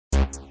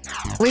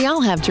We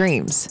all have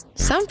dreams.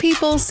 Some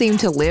people seem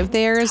to live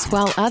theirs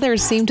while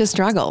others seem to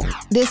struggle.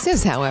 This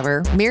is,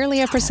 however,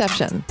 merely a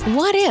perception.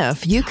 What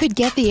if you could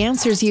get the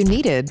answers you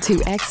needed to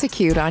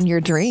execute on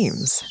your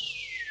dreams?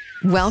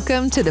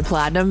 Welcome to the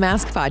Platinum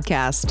Mask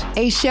Podcast,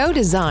 a show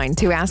designed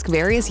to ask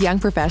various young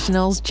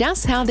professionals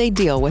just how they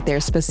deal with their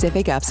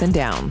specific ups and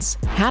downs.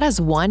 How does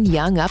one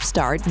young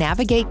upstart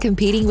navigate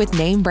competing with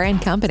name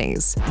brand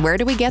companies? Where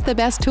do we get the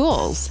best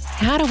tools?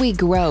 How do we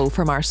grow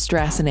from our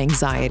stress and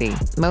anxiety?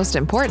 Most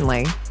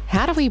importantly,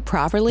 how do we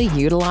properly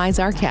utilize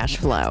our cash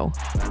flow?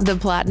 The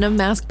Platinum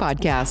Mask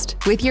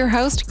Podcast with your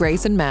host,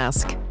 Grayson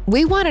Mask.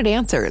 We wanted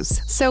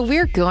answers, so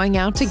we're going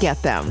out to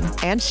get them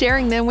and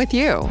sharing them with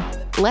you.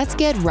 Let's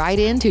get right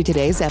into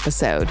today's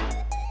episode.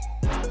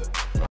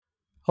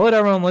 Hello to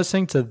everyone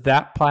listening to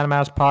That Platinum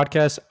Mask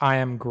Podcast. I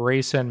am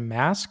Grayson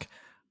Mask.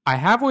 I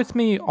have with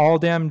me all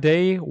damn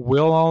day,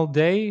 Will All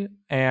Day,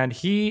 and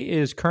he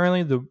is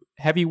currently the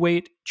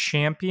heavyweight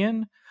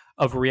champion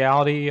of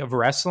Reality of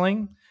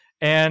Wrestling.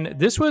 And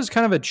this was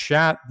kind of a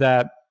chat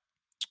that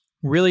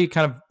really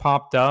kind of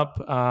popped up.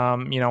 When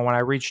I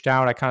reached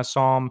out, I kind of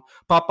saw him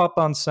pop up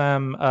on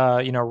some,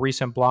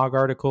 recent blog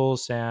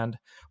articles and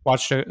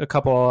watched a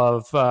couple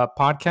of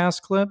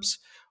podcast clips.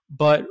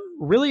 But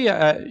really,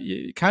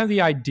 kind of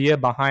the idea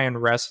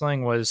behind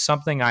wrestling was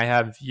something I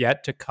have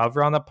yet to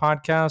cover on the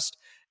podcast.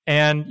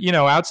 And,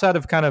 outside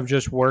of kind of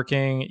just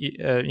working,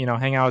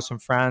 hang out with some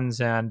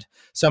friends and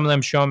some of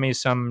them show me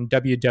some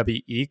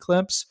WWE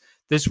clips.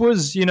 This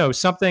was,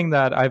 something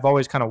that I've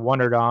always kind of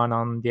wondered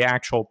on the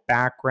actual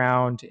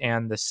background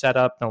and the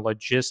setup and the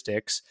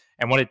logistics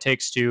and what it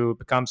takes to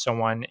become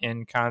someone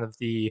in kind of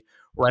the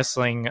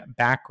wrestling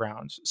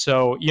background.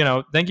 So,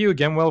 thank you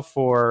again, Will,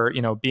 for,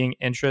 being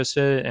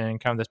interested in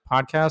kind of this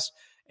podcast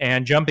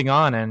and jumping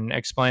on and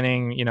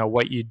explaining,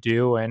 what you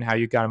do and how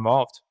you got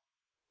involved.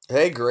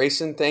 Hey,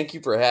 Grayson, thank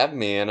you for having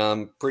me. And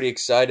I'm pretty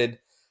excited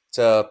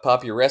to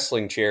pop your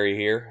wrestling cherry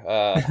here.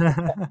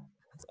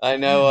 I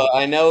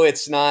know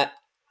it's not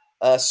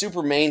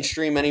super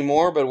mainstream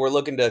anymore, but we're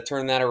looking to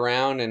turn that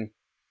around and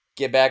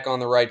get back on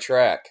the right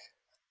track.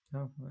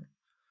 Oh,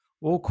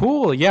 well,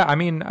 cool. Yeah, I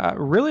mean,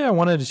 really, I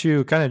wanted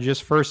to kind of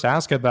just first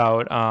ask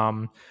about,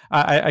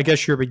 I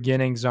guess, your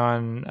beginnings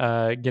on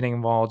getting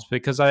involved,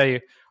 because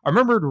I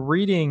remembered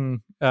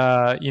reading,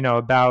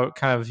 about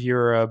kind of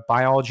your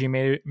biology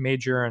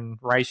major in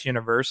Rice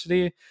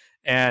University,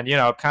 and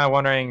kind of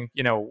wondering,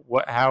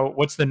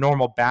 what's the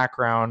normal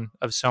background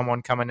of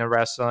someone coming to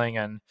wrestling,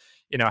 and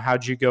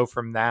how'd you go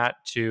from that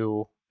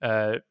to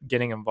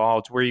getting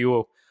involved? Were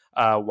you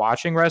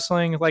watching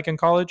wrestling like in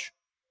college?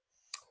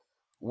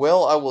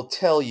 Well, I will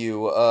tell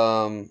you,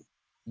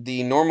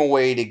 the normal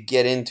way to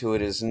get into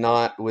it is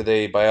not with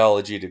a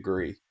biology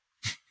degree.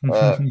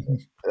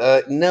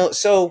 No,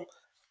 so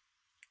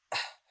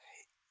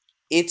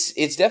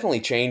it's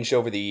definitely changed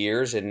over the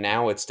years, and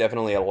now it's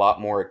definitely a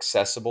lot more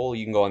accessible.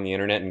 You can go on the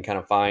internet and kind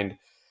of find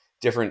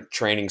different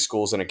training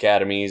schools and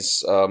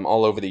academies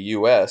all over the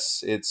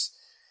U.S. It's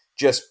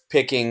just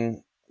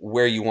picking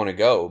where you want to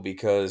go,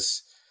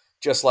 because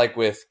just like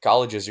with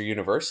colleges or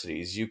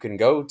universities, you can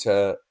go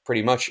to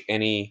pretty much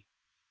any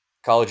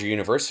college or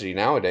university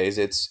nowadays.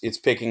 It's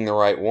picking the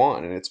right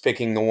one, and it's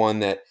picking the one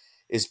that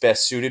is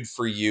best suited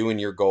for you and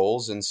your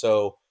goals. And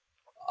so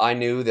I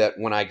knew that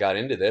when I got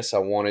into this, I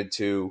wanted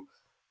to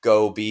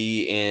go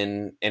be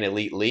in an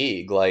elite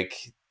league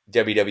like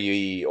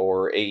WWE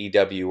or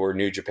AEW or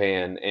New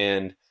Japan.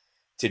 And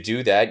to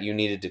do that, you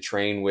needed to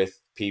train with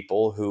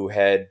people who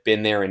had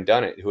been there and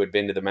done it, who had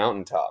been to the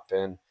mountaintop.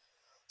 And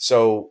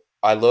so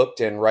I looked,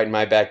 and right in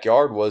my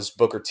backyard was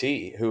Booker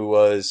T, who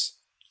was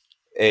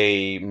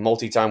a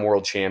multi-time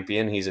world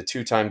champion. He's a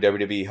two-time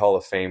WWE Hall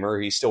of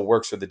Famer. He still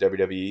works with the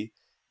WWE.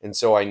 And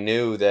so I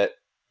knew that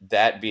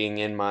being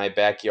in my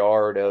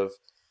backyard of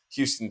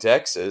Houston,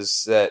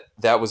 Texas,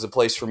 that was a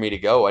place for me to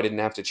go. I didn't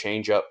have to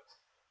change up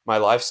my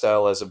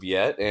lifestyle as of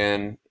yet.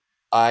 And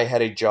I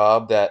had a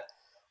job that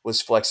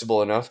was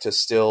flexible enough to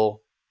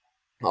still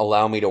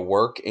allow me to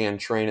work and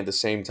train at the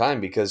same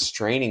time, because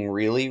training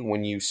really,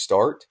 when you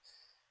start,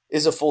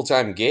 is a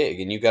full-time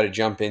gig, and you got to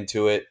jump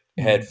into it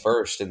head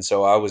first. And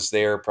so I was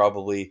there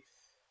probably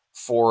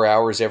 4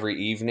 hours every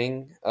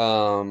evening,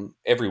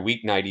 every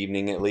weeknight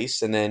evening at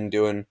least, and then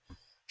doing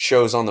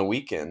shows on the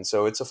weekend.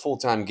 So it's a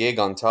full-time gig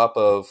on top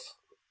of,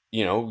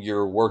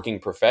 your working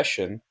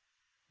profession.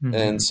 Mm-hmm.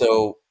 And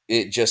so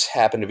it just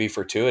happened to be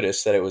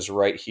fortuitous that it was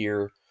right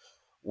here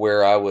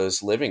where I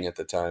was living at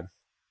the time.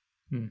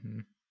 Mm-hmm.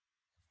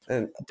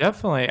 And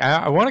definitely.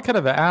 I want to kind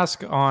of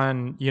ask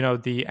on,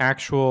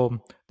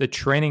 the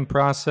training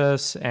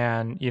process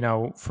and,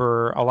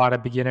 for a lot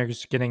of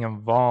beginners getting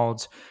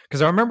involved,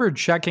 because I remember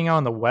checking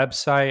on the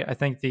website, I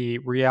think the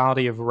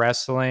Reality of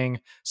Wrestling,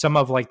 some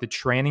of like the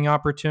training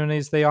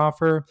opportunities they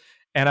offer.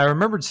 And I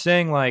remembered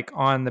saying like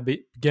on the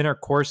beginner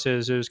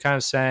courses, it was kind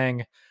of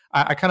saying,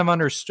 I kind of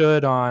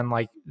understood on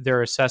like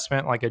their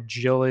assessment, like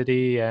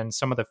agility and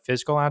some of the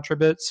physical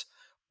attributes,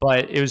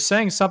 but it was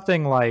saying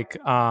something like,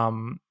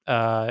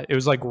 it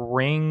was like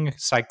ring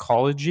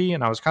psychology.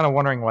 And I was kind of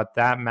wondering what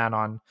that meant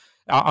on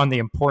on the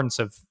importance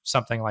of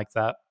something like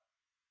that?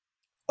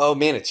 Oh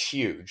man, it's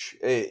huge.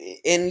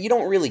 And you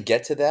don't really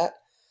get to that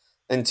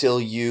until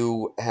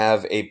you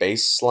have a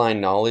baseline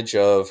knowledge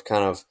of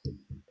kind of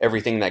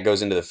everything that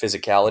goes into the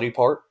physicality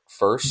part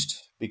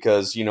first,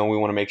 because, you know, we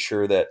want to make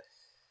sure that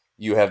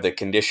you have the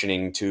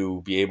conditioning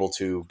to be able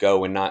to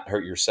go and not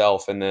hurt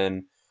yourself. And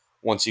then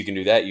once you can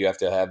do that, you have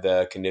to have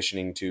the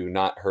conditioning to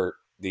not hurt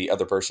the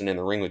other person in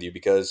the ring with you,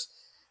 because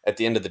at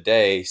the end of the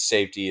day,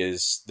 safety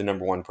is the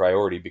number one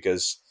priority,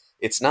 because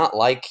it's not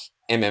like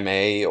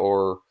MMA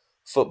or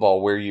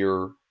football where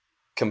you're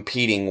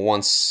competing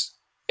once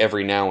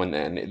every now and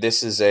then.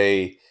 This is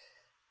a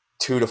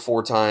 2 to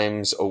 4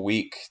 times a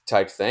week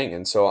type thing.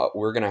 And so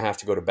we're going to have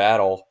to go to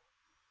battle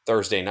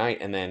Thursday night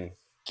and then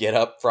get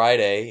up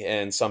Friday.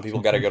 And some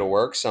people got to go to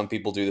work. Some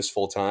people do this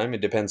full time.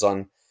 It depends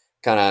on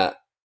kind of,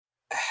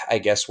 I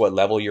guess, what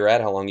level you're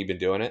at, how long you've been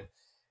doing it.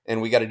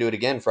 And we got to do it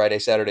again Friday,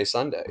 Saturday,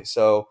 Sunday.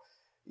 So,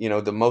 you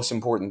know, the most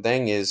important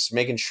thing is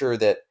making sure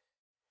that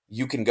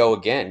you can go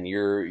again.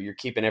 You're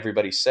keeping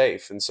everybody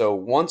safe. And so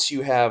once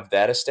you have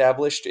that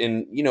established,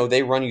 and, you know,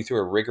 they run you through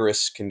a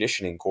rigorous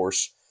conditioning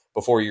course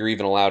before you're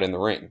even allowed in the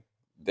ring.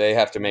 They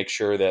have to make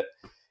sure that,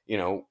 you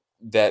know,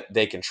 that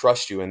they can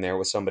trust you in there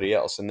with somebody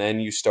else. And then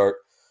you start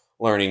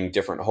learning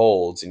different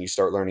holds, and you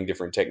start learning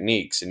different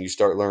techniques, and you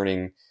start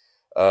learning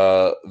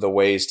the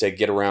ways to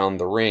get around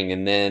the ring.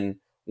 And then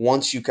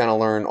once you kind of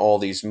learn all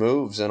these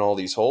moves and all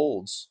these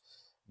holds,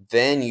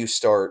 then you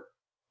start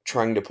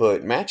trying to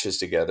put matches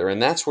together.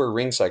 And that's where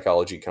ring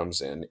psychology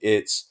comes in.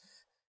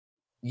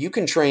 You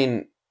can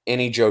train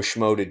any Joe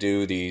Schmo to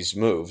do these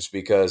moves,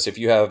 because if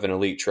you have an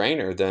elite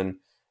trainer, then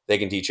they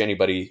can teach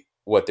anybody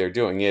what they're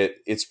doing.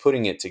 It's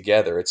putting it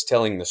together. It's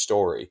telling the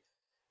story,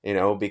 you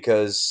know,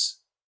 because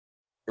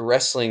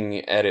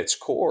wrestling at its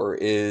core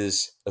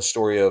is a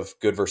story of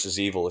good versus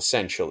evil,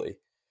 essentially,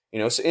 you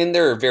know, so, and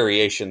there are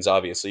variations,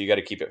 obviously, you got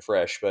to keep it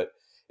fresh, but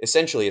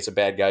essentially it's a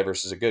bad guy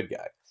versus a good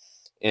guy.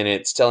 And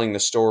it's telling the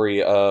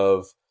story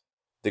of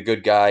the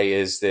good guy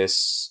is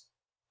this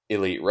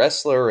elite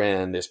wrestler,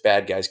 and this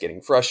bad guy's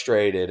getting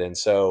frustrated. And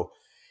so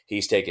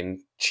he's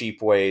taking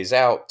cheap ways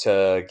out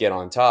to get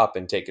on top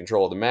and take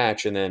control of the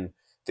match. And then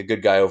the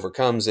good guy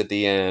overcomes at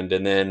the end.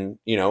 And then,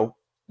 you know,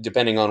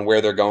 depending on where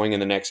they're going in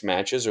the next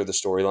matches or the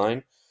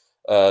storyline,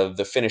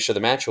 the finish of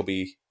the match will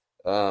be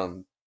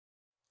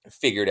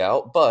figured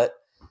out. But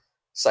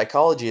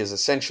psychology is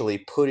essentially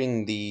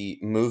putting the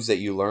moves that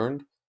you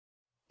learned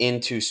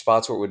into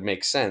spots where it would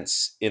make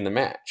sense in the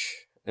match.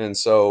 And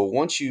so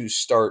once you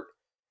start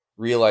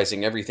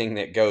realizing everything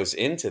that goes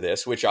into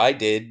this, which I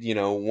did, you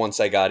know,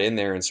 once I got in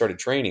there and started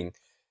training,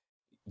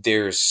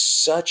 there's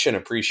such an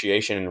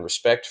appreciation and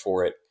respect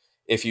for it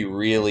if you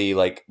really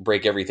like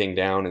break everything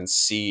down and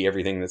see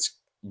everything that's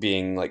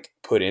being like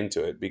put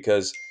into it,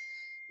 because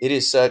it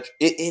is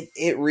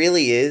it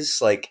really is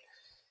like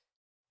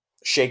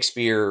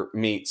Shakespeare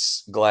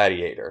meets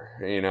Gladiator.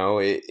 You know,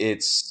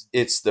 it's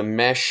the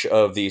mesh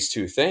of these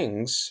two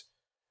things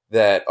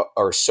that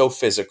are so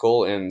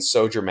physical and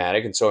so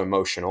dramatic and so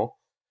emotional,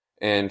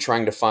 and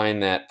trying to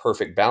find that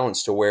perfect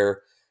balance to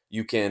where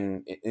you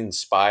can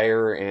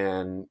inspire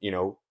and, you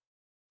know,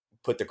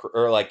 put the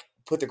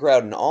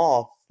crowd in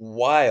awe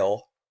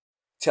while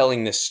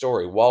telling this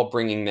story, while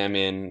bringing them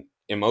in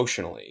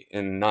emotionally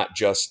and not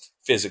just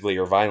physically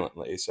or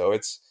violently. So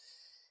it's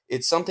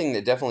something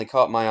that definitely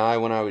caught my eye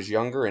when I was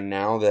younger, and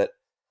now that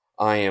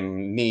I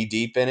am knee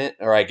deep in it,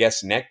 or I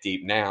guess neck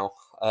deep now,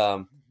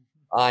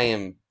 I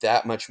am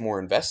that much more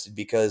invested,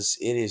 because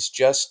it is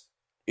just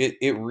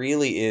it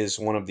really is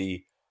one of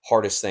the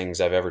hardest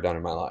things I've ever done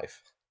in my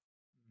life.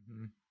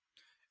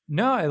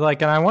 No,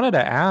 like, and I wanted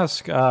to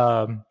ask,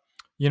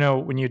 you know,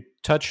 when you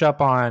touch up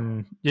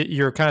on,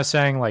 you're kind of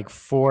saying like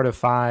 4 to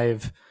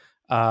 5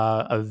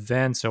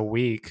 events a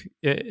week.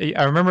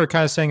 I remember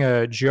kind of saying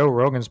a Joe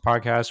Rogan's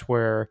podcast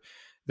where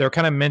they're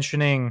kind of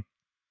mentioning,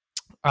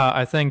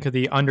 I think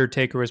the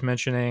Undertaker was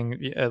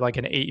mentioning like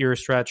an 8-year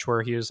stretch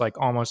where he was like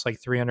almost like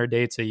 300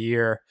 dates a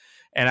year.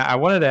 And I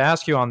wanted to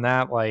ask you on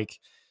that, like,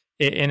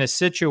 in a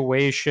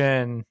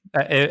situation,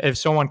 if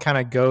someone kind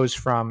of goes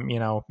from, you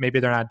know, maybe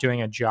they're not doing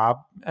a job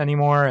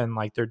anymore and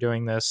like they're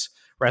doing this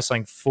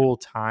wrestling full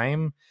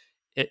time,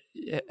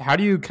 how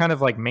do you kind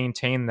of like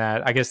maintain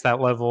that, I guess, that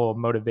level of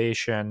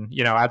motivation,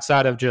 you know,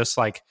 outside of just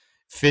like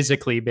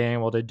physically being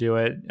able to do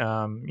it?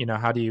 You know,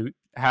 how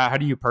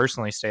do you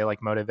personally stay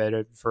like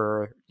motivated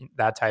for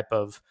that type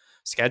of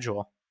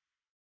schedule?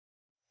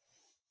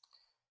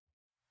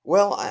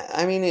 Well,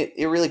 I mean,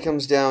 it really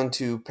comes down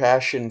to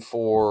passion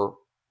for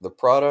the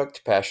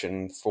product,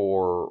 passion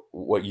for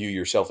what you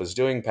yourself is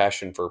doing,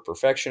 passion for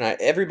perfection.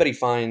 Everybody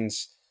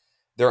finds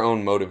their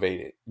own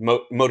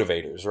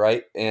motivators,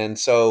 right? And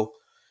so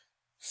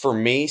for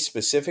me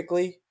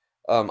specifically,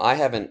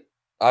 I've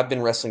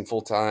been wrestling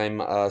full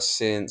time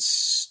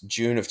since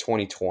June of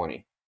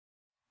 2020.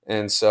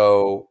 And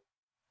so,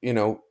 you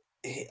know,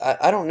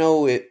 I don't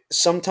know,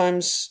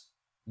 sometimes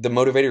the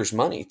motivator is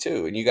money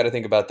too. And you got to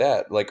think about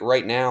that. Like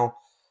right now,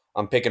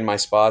 I'm picking my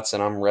spots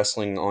and I'm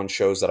wrestling on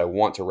shows that I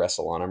want to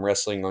wrestle on. I'm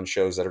wrestling on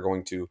shows that are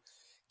going to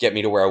get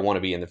me to where I want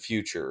to be in the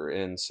future.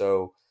 And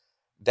so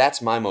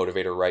that's my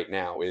motivator right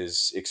now,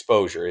 is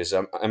exposure.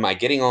 Am I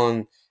getting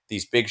on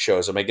these big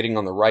shows? Am I getting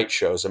on the right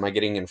shows? Am I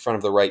getting in front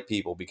of the right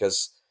people?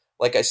 Because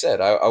like I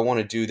said, I want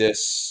to do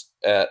this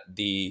at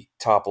the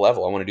top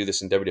level. I want to do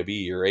this in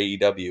WWE or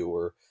AEW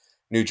or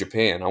New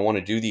Japan. I want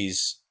to do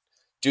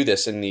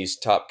this in these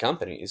top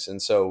companies.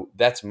 And so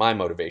that's my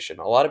motivation.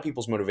 A lot of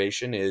people's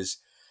motivation is,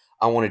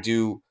 I want to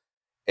do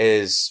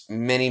as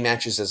many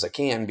matches as I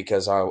can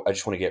because I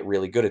just want to get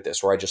really good at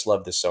this, or I just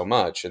love this so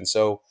much. And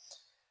so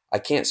I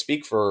can't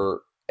speak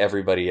for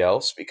everybody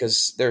else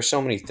because there are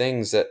so many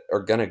things that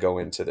are going to go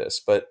into this.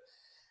 But,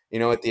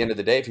 at the end of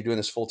the day, if you're doing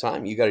this full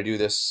time, you got to do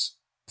this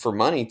for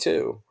money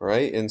too,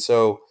 right? And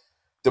so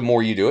the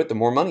more you do it, the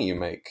more money you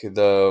make.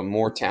 The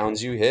more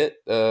towns you hit,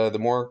 the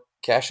more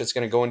cash that's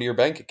going to go into your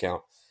bank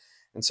account.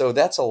 And so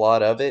that's a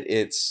lot of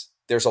it.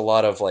 There's a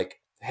lot of like,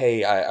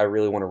 hey, I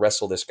really want to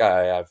wrestle this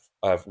guy.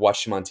 I've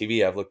watched him on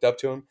TV. I've looked up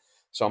to him.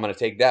 So I'm going to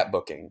take that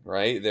booking,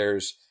 right?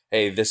 There's,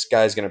 hey, this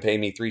guy's going to pay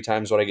me 3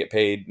 times what I get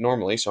paid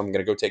normally. So I'm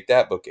going to go take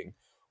that booking.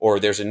 Or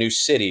there's a new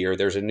city, or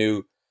there's a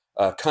new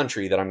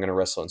country that I'm going to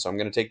wrestle in. So I'm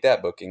going to take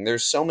that booking.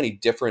 There's so many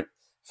different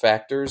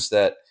factors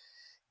that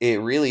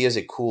it really is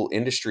a cool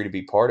industry to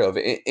be part of.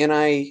 And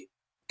I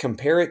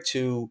compare it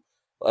to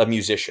a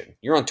musician.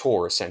 You're on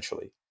tour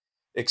essentially,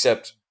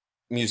 except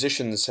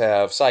musicians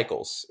have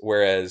cycles,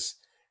 whereas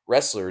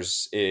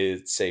wrestlers,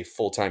 it's a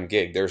full-time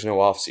gig. There's no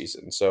off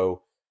season.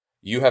 So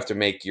you have to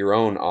make your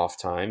own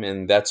off time,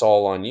 and that's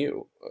all on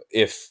you.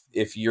 If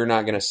you're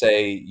not going to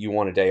say you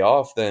want a day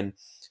off, then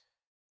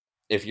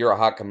if you're a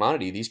hot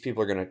commodity, these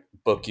people are going to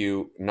book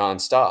you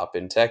nonstop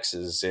in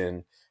Texas,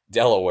 in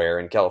Delaware,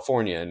 in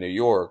California, in New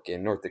York,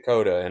 in North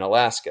Dakota, in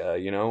Alaska.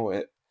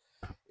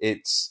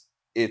 It's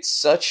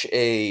such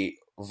a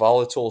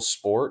volatile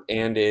sport,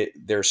 and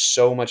there's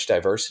so much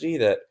diversity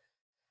that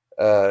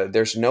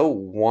there's no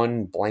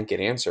one blanket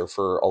answer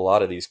for a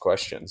lot of these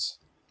questions.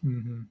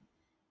 Mm-hmm.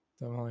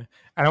 Definitely.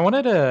 And I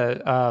wanted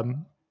to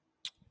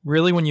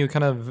really, when you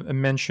kind of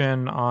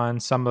mention on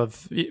some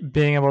of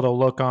being able to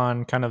look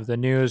on kind of the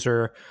news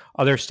or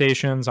other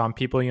stations on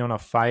people you want to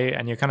fight,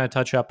 and you kind of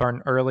touch up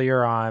on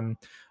earlier on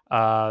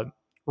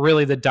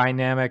really the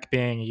dynamic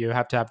being you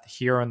have to have the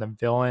hero and the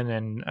villain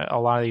in a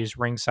lot of these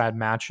ringside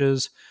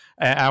matches.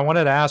 And I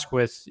wanted to ask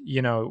with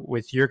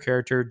your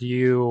character, do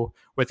you,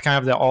 with kind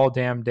of the all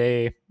damn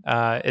day,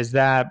 is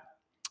that,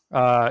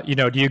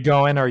 do you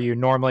go in, are you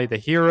normally the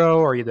hero?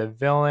 Or are you the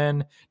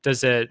villain?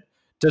 Does it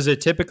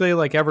typically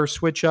like ever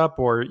switch up,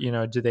 or,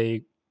 do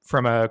they,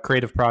 from a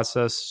creative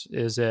process,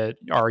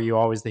 are you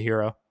always the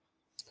hero?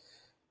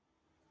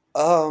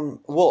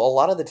 Well, a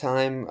lot of the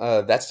time,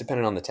 that's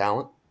dependent on the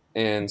talent.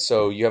 And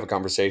so you have a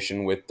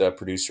conversation with the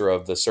producer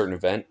of the certain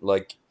event.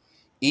 Like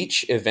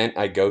each event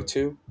I go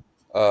to,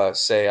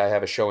 say I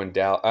have a show in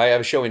I have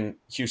a show in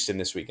Houston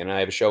this weekend, I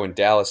have a show in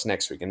Dallas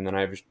next weekend, and then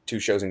I have 2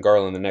 shows in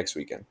Garland the next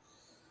weekend.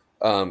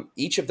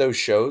 Each of those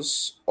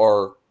shows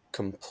are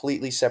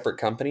completely separate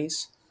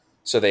companies.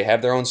 So they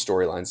have their own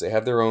storylines, they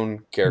have their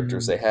own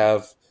characters, they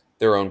have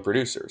their own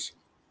producers.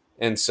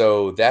 And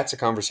so that's a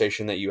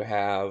conversation that you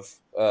have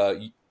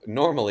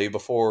normally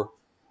before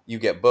you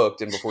get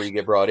booked and before you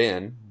get brought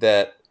in,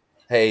 that,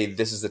 hey,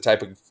 this is the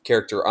type of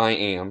character I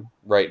am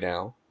right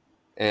now.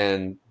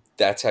 And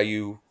that's how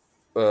you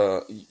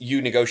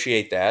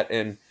negotiate that.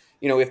 And,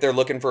 if they're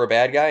looking for a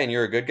bad guy and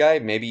you're a good guy,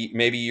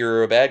 maybe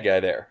you're a bad guy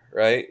there.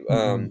 Right.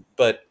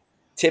 But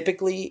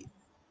typically,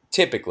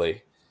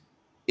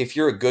 if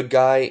you're a good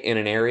guy in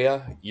an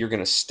area, you're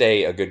going to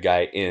stay a good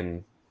guy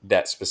in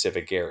that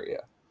specific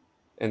area.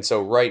 And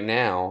so right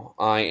now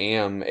I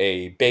am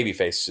a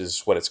babyface,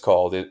 is what it's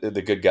called.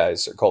 The good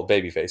guys are called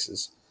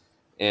babyfaces.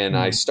 And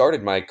I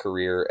started my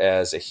career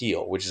as a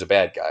heel, which is a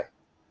bad guy.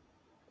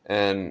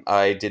 And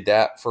I did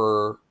that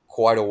for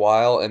quite a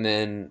while. And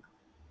then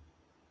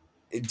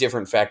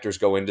different factors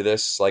go into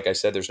this. Like I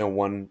said, there's no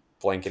one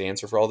blanket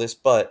answer for all this,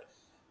 but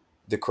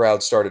the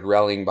crowd started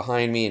rallying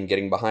behind me and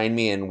getting behind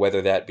me. And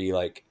whether that be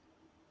like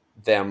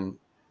them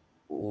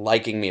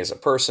liking me as a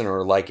person,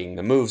 or liking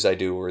the moves I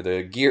do, or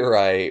the gear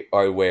I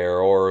wear,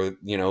 or,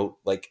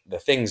 like the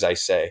things I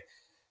say,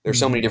 there's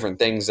so many different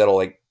things that'll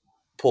like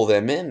pull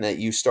them in, that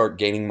you start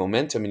gaining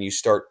momentum and you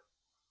start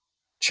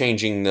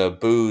changing the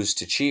boos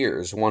to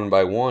cheers one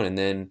by one. And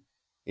then,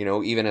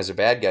 even as a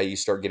bad guy, you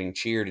start getting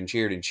cheered and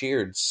cheered and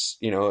cheered.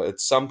 At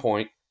some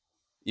point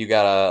you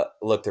gotta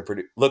look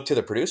to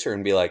the producer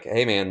and be like,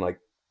 hey man, like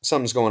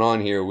something's going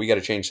on here. We got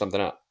to change something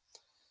up.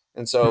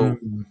 And so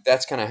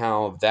that's kind of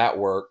how that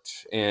worked.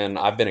 And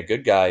I've been a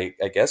good guy,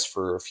 I guess,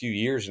 for a few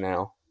years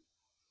now.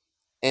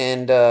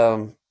 And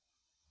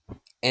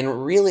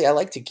really, I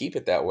like to keep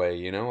it that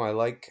way.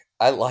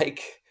 I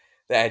like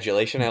the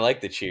adulation. I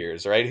like the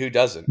cheers, right? Who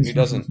doesn't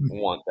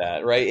want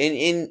that, right?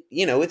 And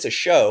it's a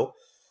show.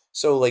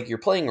 So like you're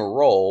playing a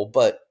role,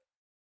 but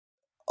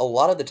a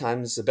lot of the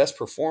times the best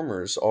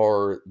performers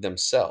are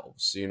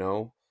themselves.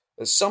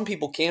 Some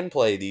people can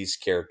play these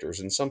characters,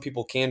 and some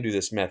people can do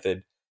this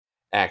method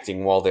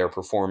acting while they're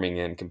performing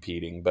and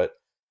competing. But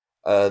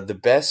the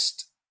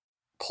best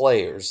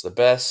players, the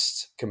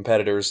best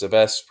competitors, the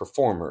best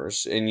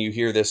performers, and you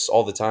hear this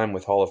all the time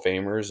with Hall of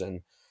Famers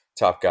and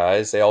top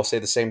guys, they all say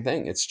the same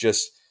thing. It's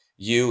just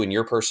you and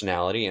your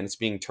personality, and it's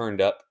being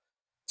turned up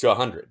to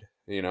 100.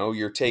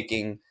 You're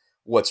taking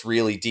what's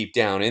really deep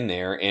down in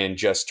there and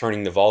just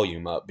turning the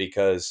volume up,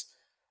 because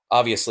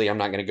obviously I'm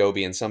not going to go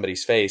be in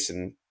somebody's face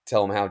and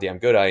tell them how damn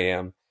good I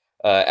am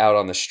out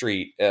on the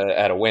street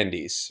at a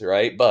Wendy's,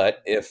 right?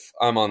 But if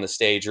I'm on the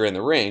stage or in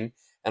the ring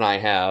and I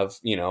have,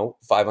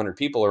 500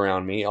 people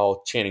around me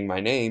all chanting my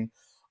name,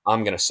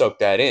 I'm going to soak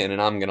that in,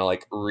 and I'm going to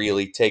like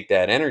really take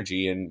that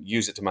energy and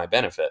use it to my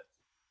benefit.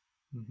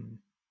 Mm-hmm.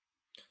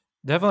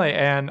 Definitely.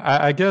 And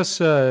I guess,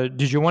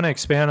 did you want to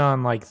expand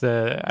on like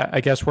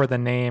I guess where the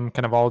name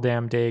kind of All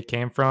Damn Day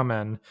came from?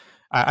 And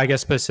I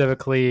guess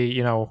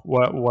specifically,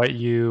 what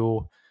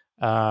you,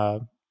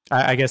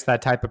 I guess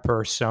that type of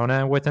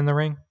persona within the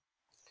ring?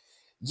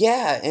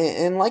 Yeah.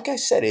 And like I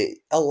said,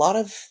 a lot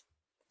of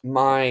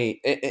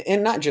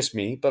and not just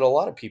me, but a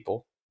lot of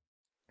people,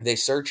 they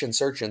search and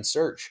search and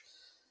search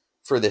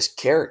for this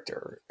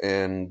character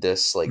and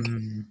this like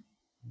Mm-hmm.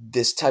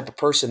 this type of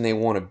person they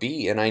want to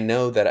be. And I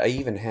know that I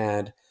even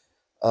had,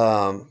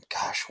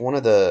 one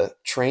of the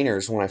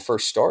trainers when I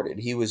first started,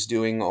 he was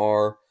doing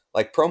our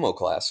like promo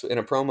class. And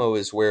a promo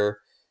is where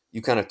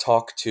you kind of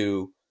talk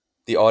to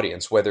the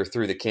audience, whether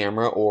through the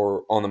camera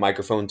or on the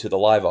microphone to the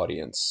live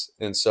audience.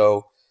 And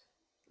so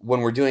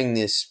when we're doing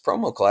this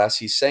promo class,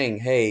 he's saying,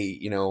 hey,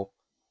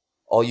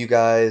 all you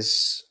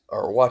guys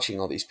are watching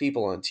all these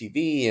people on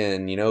TV,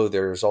 and,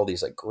 there's all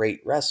these like great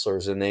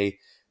wrestlers, and they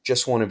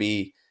just want to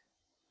be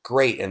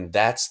great, and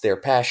that's their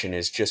passion,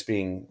 is just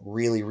being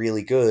really,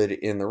 really good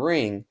in the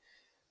ring.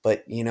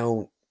 But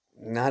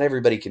not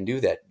everybody can do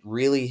that.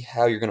 Really,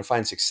 how you're going to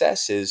find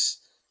success is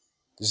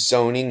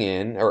zoning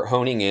in or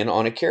honing in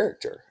on a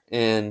character.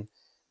 And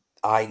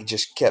I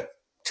just kept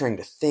trying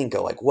to think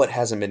of like, what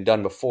hasn't been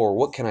done before,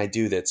 what can I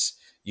do that's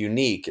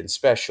unique and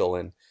special.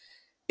 And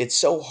it's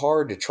so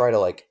hard to try to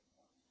like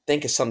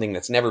think of something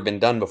that's never been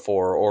done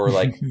before, or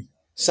like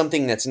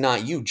something that's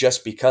not you,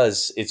 just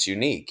because it's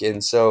unique.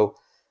 And so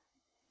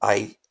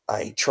I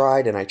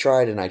tried and I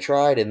tried and I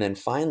tried, and then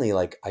finally,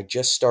 like, I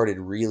just started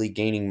really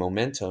gaining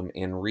momentum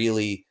and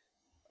really,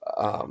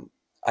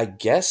 I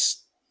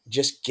guess,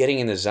 just getting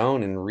in the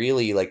zone and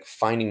really like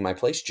finding my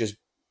place, just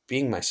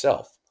being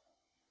myself.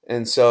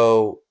 And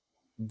so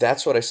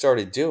that's what I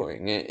started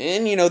doing.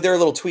 And there are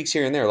little tweaks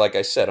here and there. Like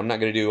I said, I'm not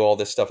going to do all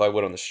this stuff I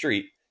would on the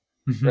street,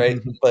 right?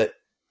 But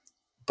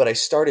I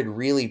started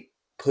really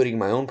putting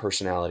my own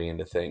personality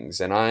into things.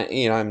 And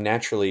I'm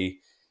naturally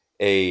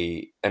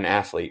an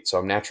athlete, so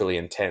I'm naturally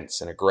intense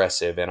and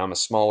aggressive, and I'm a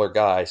smaller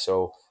guy,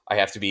 so I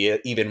have to be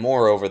even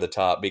more over the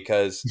top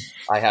because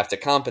I have to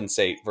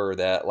compensate for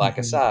that lack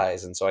of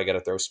size. And so I got to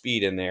throw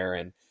speed in there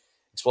and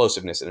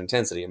explosiveness and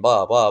intensity and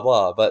blah, blah,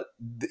 blah. But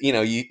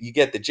you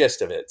get the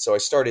gist of it. So I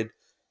started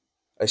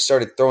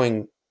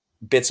throwing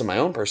bits of my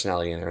own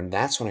personality in there. And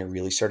that's when I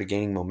really started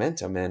gaining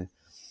momentum. And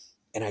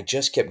I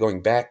just kept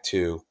going back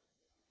to,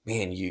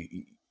 man,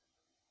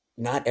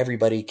 not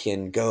everybody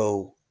can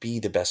go be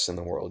the best in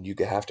the world. You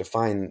have to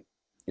find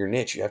your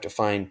niche. You have to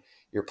find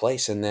your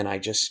place. And then I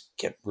just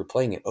kept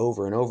replaying it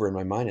over and over in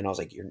my mind. And I was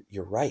like,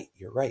 you're right.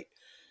 You're right.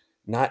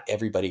 Not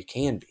everybody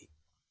can be,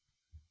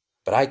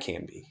 but I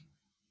can be.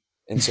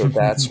 And so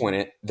that's when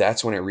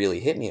it really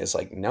hit me. It's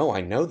like, no,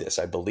 I know this.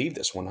 I believe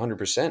this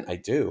 100%. I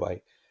do.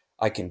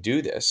 I can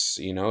do this.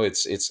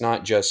 It's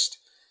not just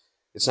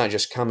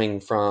coming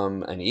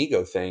from an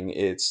ego thing.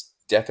 It's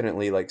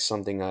definitely like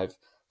something I've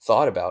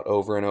thought about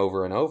over and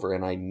over and over.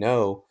 And I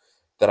know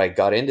that I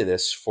got into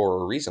this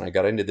for a reason. I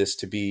got into this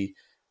to be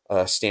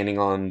standing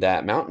on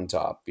that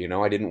mountaintop.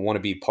 I didn't want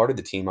to be part of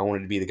the team. I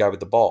wanted to be the guy with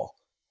the ball.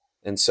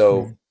 And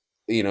so,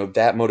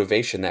 that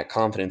motivation, that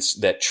confidence,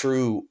 that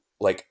true,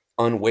 like,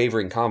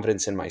 unwavering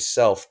confidence in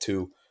myself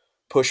to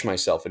push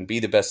myself and be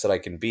the best that I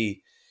can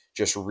be,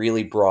 just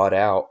really brought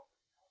out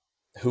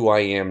who I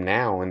am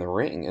now in the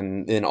ring.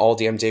 And then All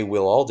Damn Day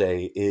Will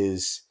Allday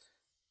is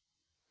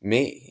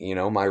me.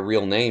 My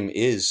real name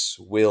is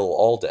Will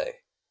Allday.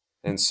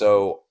 And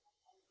so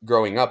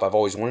growing up, I've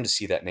always wanted to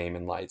see that name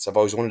in lights. I've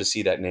always wanted to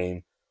see that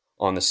name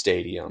on the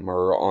stadium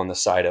or on the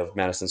side of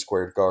Madison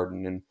Square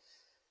Garden. And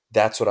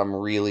that's what I'm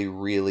really,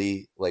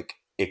 really like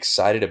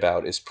excited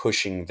about, is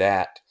pushing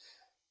that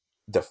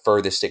the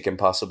furthest it can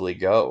possibly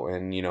go.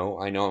 And,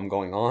 I know I'm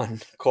going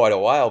on quite a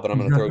while, but I'm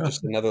going to throw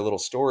just another little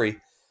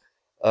story.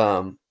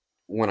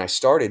 When I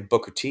started,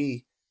 Booker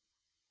T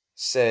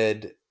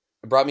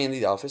brought me into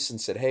the office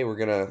and said, hey, we're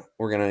going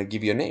to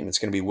give you a name. It's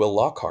going to be Will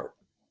Lockhart.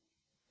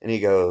 And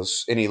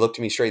he looked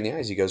at me straight in the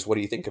eyes. He goes, what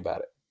do you think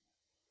about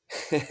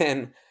it?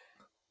 And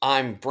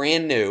I'm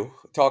brand new,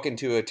 talking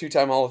to a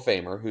 2-time Hall of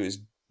Famer who's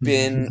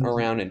been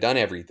around and done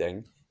everything.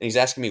 And he's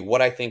asking me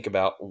what I think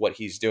about what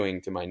he's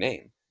doing to my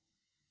name.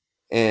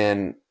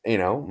 And,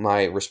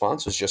 my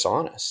response was just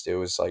honest. It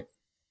was like,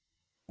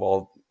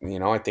 well,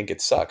 I think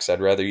it sucks.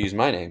 I'd rather use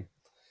my name.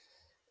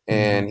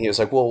 And he was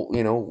like, well,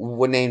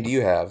 what name do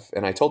you have?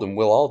 And I told him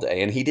Will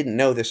Allday. And he didn't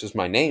know this was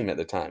my name at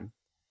the time.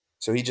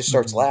 So he just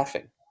starts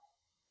laughing.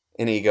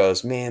 And he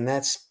goes, man,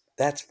 that's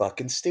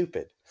fucking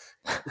stupid.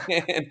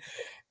 and,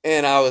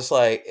 and I was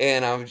like,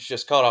 and I was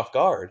just caught off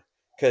guard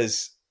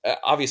because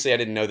obviously I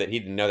didn't know that he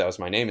didn't know that was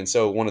my name. And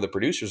so one of the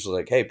producers was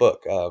like, hey,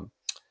 Book,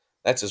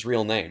 that's his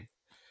real name.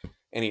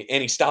 And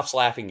he stops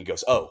laughing. He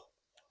goes, oh,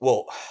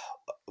 well,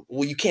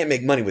 you can't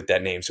make money with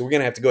that name. So we're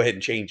going to have to go ahead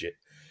and change it.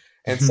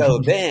 And so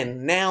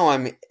then now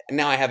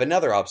I have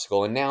another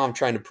obstacle, and now I'm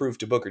trying to prove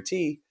to Booker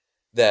T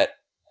that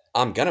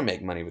I'm gonna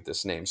make money with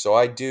this name. So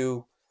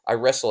I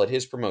wrestle at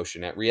his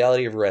promotion at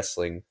Reality of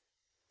Wrestling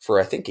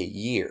for I think a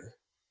year,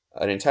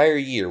 an entire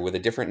year with a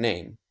different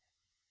name.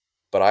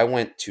 But I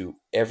went to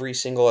every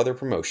single other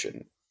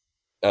promotion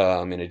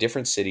in a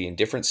different city in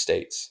different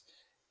states,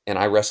 and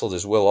I wrestled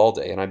as Will All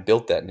Day, and I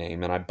built that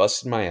name, and I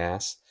busted my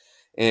ass,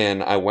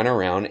 and I went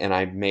around and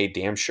I made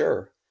damn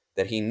sure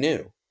that he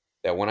knew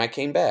that when I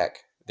came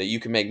back that you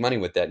can make money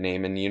with that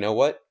name. And you know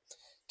what?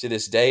 To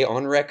this day,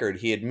 on record,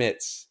 he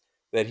admits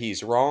that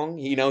he's wrong.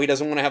 He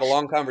doesn't want to have a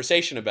long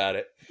conversation about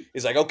it.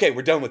 He's like, okay,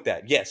 we're done with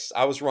that. Yes,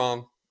 I was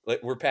wrong.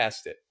 We're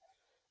past it.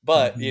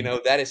 But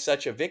Mhm. that is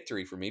such a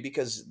victory for me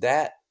because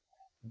that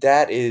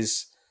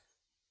is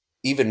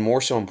even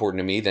more so important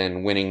to me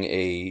than winning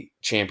a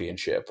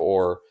championship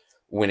or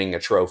winning a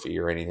trophy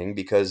or anything,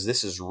 because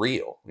this is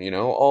real.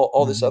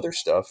 All this Mhm. other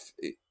stuff,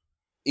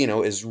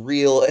 as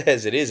real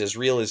as it is, as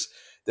real as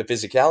the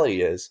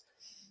physicality is,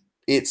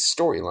 it's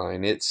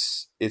storyline,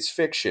 it's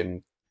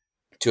fiction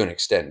to an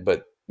extent,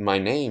 but my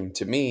name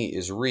to me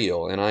is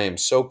real, and I am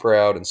so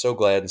proud and so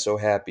glad and so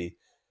happy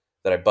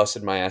that I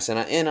busted my ass,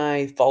 and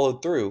I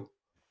followed through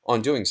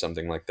on doing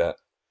something like that.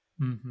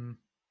 Mhm.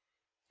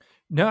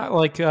 No,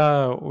 like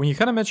when you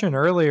kind of mentioned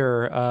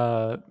earlier,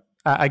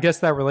 I guess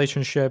that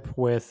relationship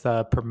with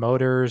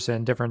promoters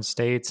in different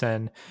states,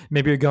 and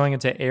maybe you're going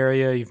into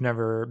area you've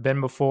never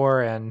been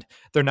before, and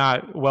they're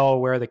not well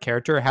aware of the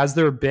character. Has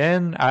there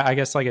been, I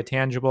guess, like a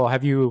tangible?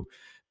 Have you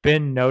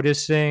been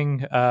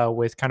noticing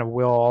with kind of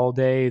Will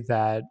Allday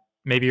that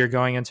maybe you're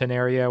going into an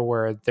area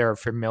where they're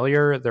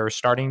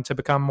starting to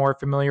become more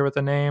familiar with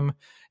the name,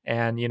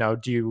 and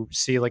do you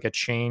see like a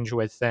change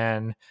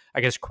within,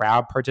 I guess,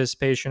 crowd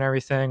participation,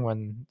 everything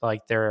when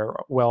like they're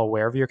well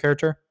aware of your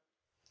character?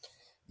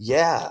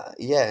 Yeah,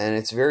 yeah, and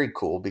it's very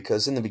cool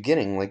because in the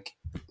beginning,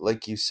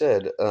 like you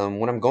said,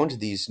 when I'm going to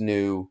these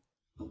new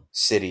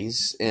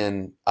cities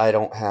and I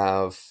don't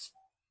have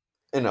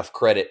enough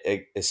credit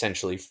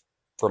essentially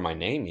for my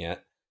name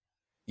yet,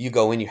 you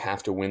go in, you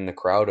have to win the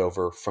crowd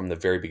over from the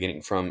very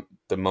beginning. From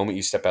the moment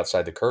you step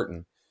outside the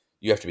curtain,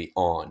 you have to be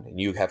on and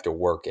you have to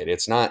work it.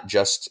 It's not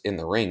just in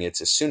the ring.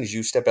 It's as soon as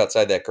you step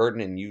outside that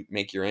curtain and you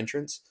make your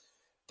entrance,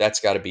 that's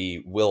got to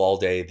be Will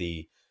Allday,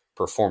 the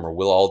performer,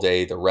 Will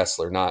Allday, the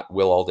wrestler, not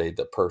Will Allday,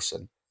 the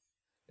person.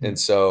 And Mm.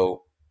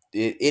 so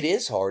it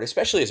is hard,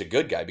 especially as a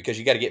good guy, because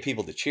you got to get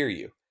people to cheer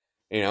you,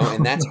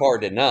 and that's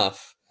hard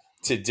enough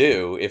to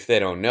do if they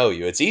don't know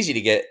you. It's easy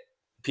to get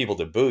people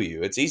to boo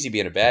you. It's easy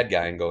being a bad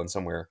guy and going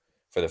somewhere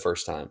for the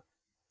first time.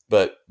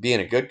 But being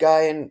a good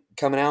guy and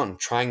coming out and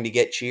trying to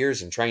get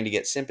cheers and trying to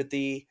get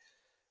sympathy,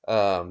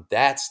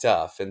 that's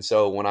tough. And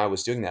so when I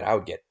was doing that, I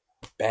would get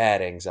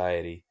bad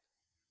anxiety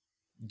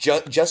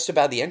just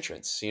about the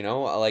entrance.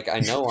 Like I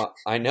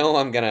know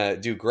I'm gonna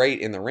do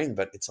great in the ring,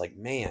 but it's like,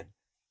 man,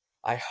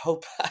 I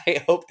hope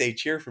I hope they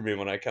cheer for me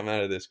when I come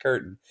out of this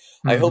curtain.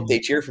 I hope Mhm. they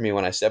cheer for me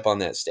when I step on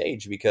that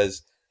stage,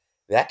 because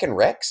that can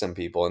wreck some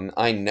people, and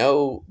I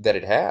know that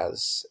it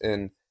has.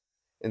 And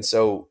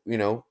so,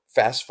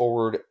 fast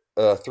forward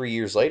 3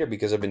 years later,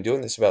 because I've been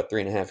doing this about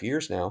 3.5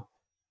 years now.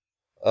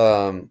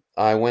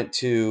 I went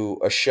to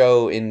a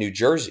show in New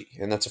Jersey,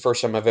 and that's the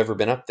first time I've ever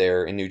been up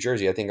there in New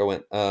Jersey. I think I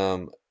went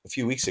a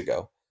few weeks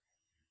ago,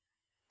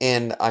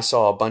 and I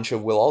saw a bunch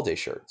of Will Allday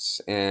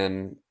shirts,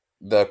 and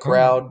the Oh.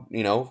 crowd,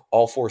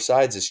 all four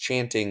sides is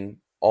chanting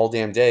 "All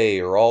damn day"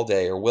 or "All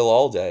day" or "Will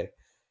All Day,"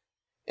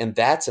 and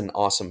that's an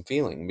awesome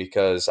feeling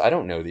because I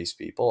don't know these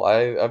people.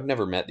 I've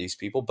never met these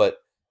people, but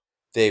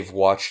they've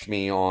watched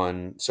me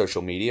on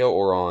social media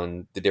or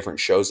on the different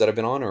shows that I've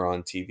been on or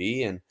on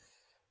TV, and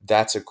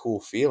that's a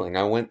cool feeling.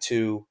 I went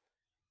to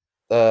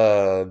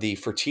the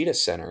Fertitta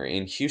Center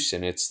in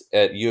Houston. It's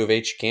at U of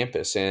H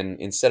campus, and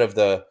instead of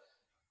the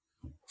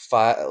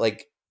five,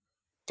 like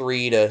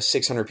 300 to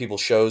 600 people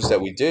shows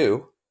that we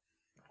do,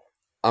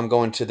 I'm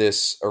going to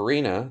this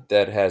arena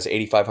that has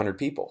 8,500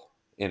 people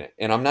in it,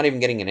 and I'm not even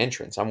getting an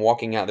entrance. I'm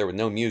walking out there with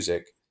no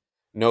music,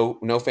 no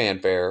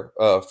fanfare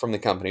from the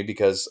company,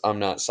 because I'm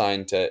not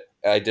signed to.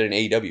 I did an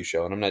AEW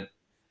show, and I'm not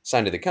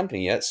signed to the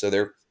company yet, so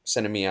they're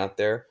sending me out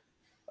there,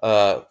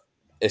 uh,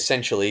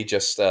 essentially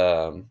just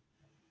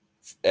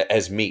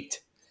as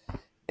meat.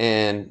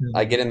 And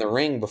I Mhm. get in the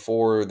ring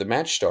before the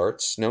match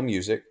starts, no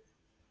music,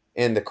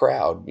 and the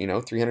crowd,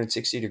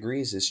 360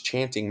 degrees is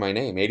chanting my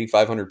name.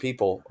 8,500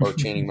 people are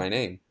chanting my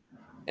name,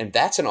 and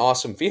that's an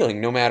awesome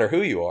feeling no matter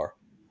who you are.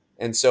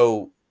 And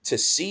so to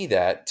see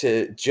that,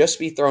 to just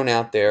be thrown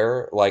out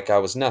there like I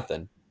was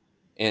nothing,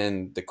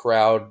 and the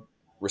crowd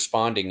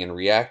responding and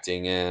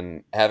reacting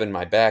and having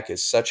my back,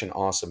 is such an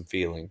awesome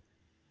feeling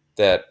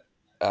that,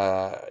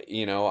 uh,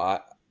 you know,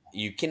 I,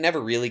 you can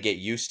never really get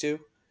used to.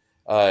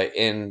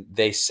 And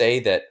they say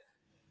that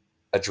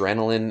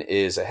adrenaline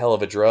is a hell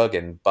of a drug,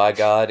 and by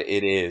God,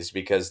 it is,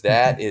 because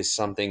that is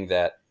something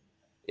that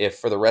if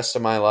for the rest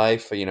of my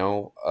life, I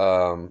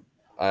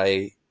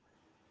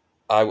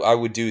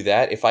would do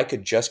that if I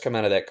could just come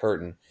out of that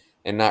curtain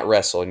and not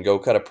wrestle and go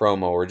cut a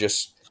promo or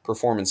just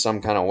perform in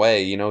some kind of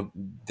way.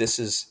 This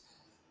is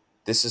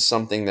this is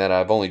something that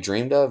I've only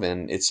dreamed of,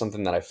 and it's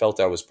something that I felt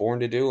I was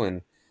born to do,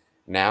 and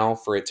now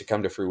for it to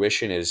come to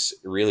fruition is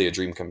really a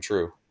dream come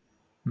true.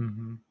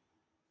 Mm-hmm.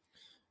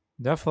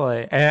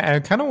 Definitely.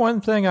 And kind of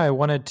one thing I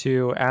wanted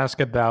to ask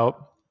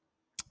about,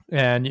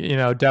 and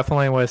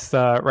definitely with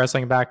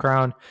wrestling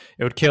background,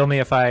 it would kill me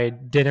if I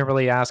didn't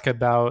really ask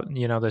about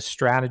the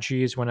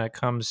strategies when it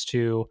comes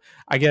to,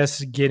 I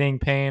guess, getting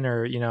pain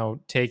or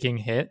taking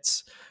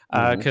hits,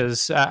 Mm-hmm.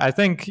 because I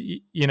think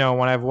when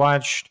I've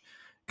watched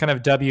kind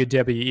of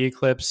WWE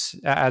clips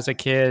as a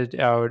kid,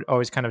 I would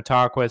always kind of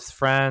talk with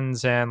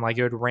friends, and like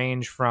it would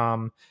range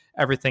from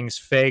everything's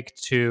fake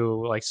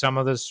to like some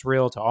of this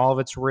real to all of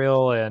it's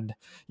real. And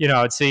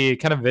I'd see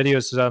kind of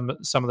videos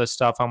of some of this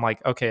stuff. I'm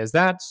like, okay, is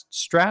that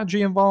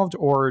strategy involved,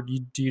 or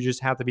do you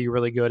just have to be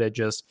really good at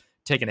just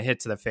taking a hit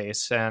to the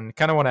face? And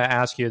kind of want to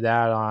ask you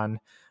that on,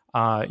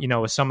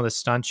 with some of the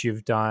stunts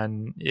you've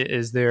done,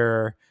 is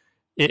it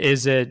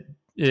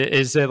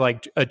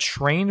like a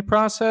trained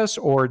process,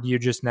 or do you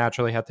just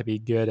naturally have to be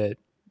good at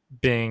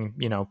being,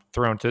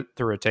 thrown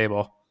through a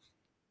table?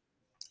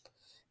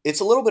 It's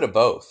a little bit of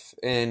both,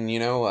 and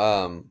you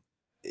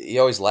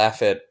always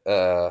laugh at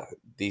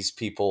these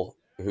people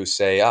who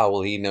say, "Ah,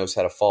 well, he knows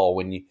how to fall."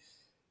 When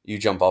you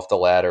jump off the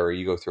ladder or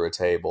you go through a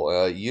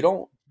table, you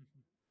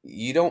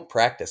don't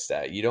practice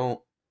that. You don't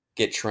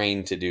get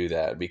trained to do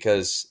that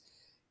because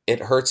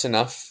it hurts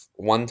enough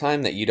one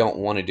time that you don't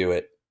want to do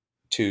it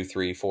two,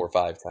 three, four,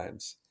 five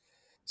times.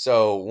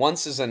 So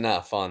once is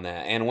enough on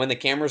that. And when the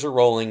cameras are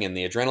rolling and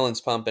the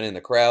adrenaline's pumping and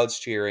the crowd's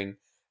cheering,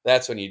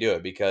 that's when you do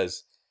it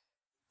because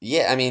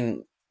yeah, I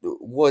mean,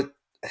 what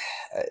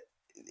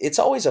it's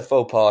always a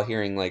faux pas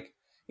hearing like,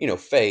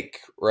 fake,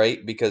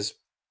 right? Because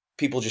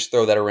people just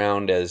throw that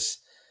around as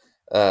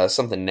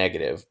something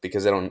negative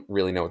because they don't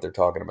really know what they're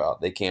talking about.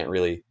 They can't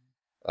really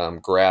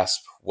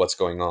grasp what's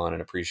going on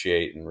and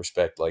appreciate and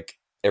respect like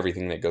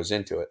everything that goes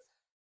into it.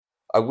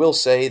 I will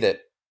say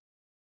that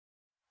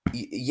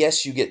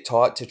yes, you get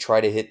taught to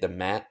try to hit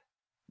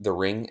the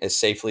ring as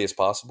safely as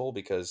possible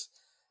because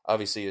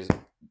obviously is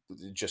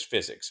just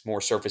physics.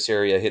 More surface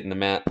area hitting the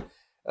mat,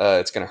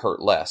 it's going to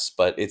hurt less.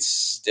 But it's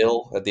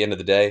still at the end of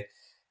the day,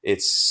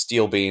 it's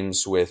steel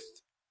beams with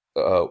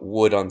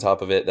wood on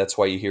top of it. That's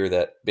why you hear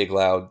that big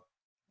loud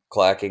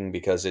clacking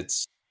because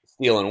it's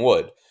steel and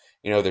wood.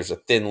 There's a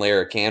thin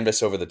layer of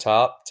canvas over the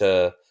top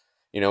to,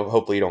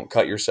 hopefully you don't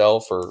cut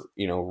yourself or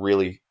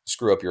really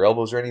screw up your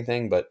elbows or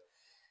anything. But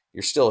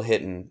you're still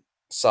hitting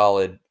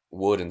solid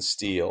wood and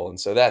steel, and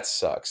so that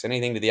sucks.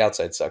 Anything to the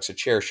outside sucks. A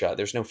chair shot.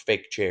 There's no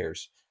fake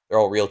chairs. They're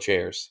all real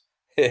chairs.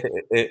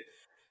 It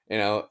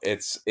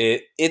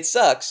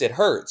sucks. It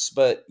hurts,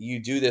 but you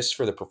do this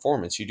for the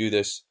performance. You do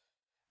this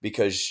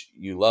because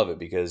you love it,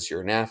 because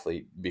you're an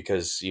athlete,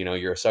 because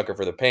you're a sucker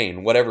for the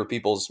pain. Whatever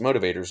people's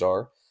motivators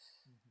are,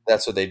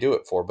 that's what they do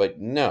it for. But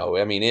no,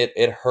 I mean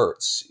it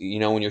hurts.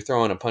 When you're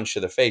throwing a punch to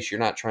the face, you're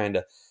not trying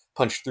to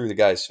punch through the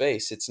guy's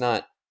face. It's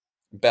not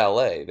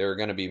ballet. There are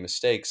going to be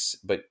mistakes,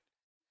 but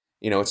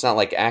it's not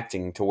like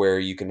acting to where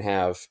you can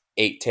have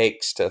 8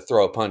 takes to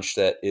throw a punch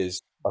that is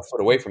a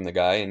foot away from the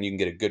guy and you can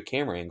get a good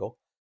camera angle.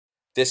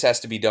 This has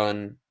to be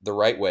done the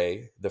right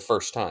way the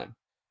first time.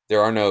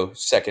 There are no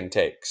second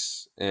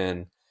takes,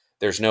 and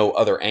there's no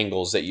other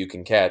angles that you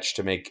can catch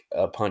to make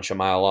a punch a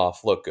mile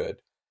off look good.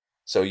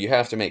 So you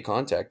have to make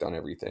contact on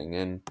everything,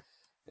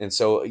 and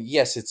so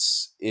yes,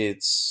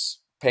 it's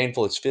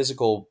painful, it's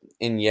physical,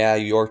 and yeah,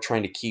 you're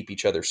trying to keep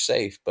each other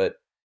safe, but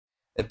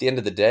at the end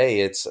of the day,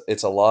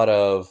 it's a lot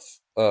of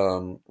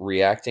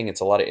reacting.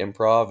 It's a lot of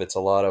improv. It's a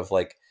lot of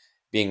like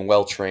being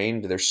well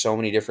trained. There's so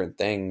many different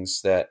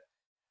things that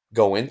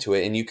go into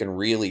it, and you can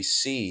really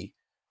see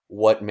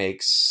what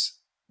makes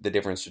the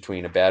difference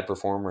between a bad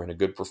performer and a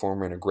good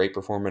performer and a great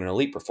performer and an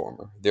elite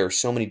performer. There are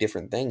so many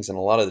different things, and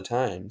a lot of the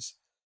times,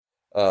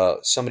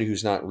 somebody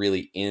who's not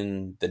really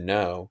in the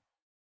know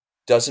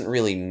doesn't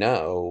really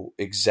know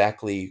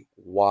exactly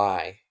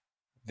why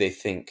they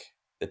think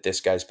that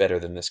this guy's better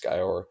than this guy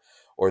or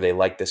they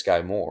like this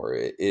guy more.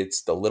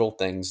 It's the little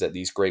things that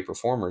these great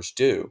performers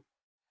do,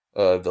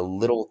 the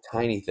little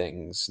tiny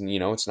things.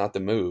 It's not the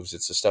moves;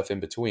 it's the stuff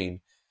in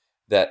between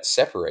that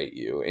separate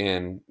you,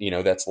 and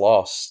that's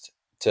lost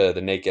to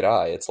the naked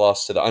eye. It's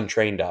lost to the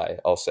untrained eye,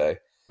 I'll say.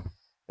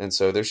 And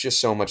so there's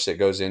just so much that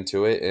goes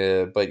into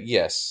it. But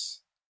yes,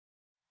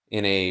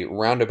 in a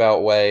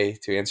roundabout way,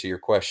 to answer your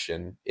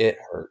question, it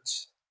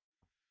hurts.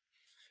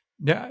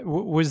 Yeah,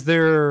 was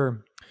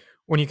there,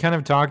 when you kind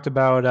of talked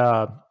about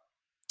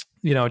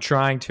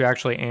trying to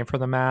actually aim for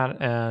the mat,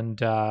 and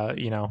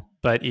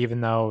but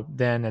even though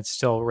then it's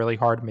still really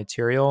hard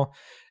material,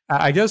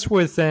 I guess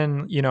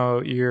within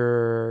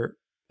your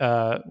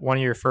one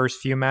of your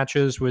first few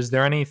matches, was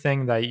there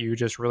anything that you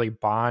just really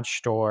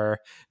botched, or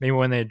maybe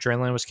when the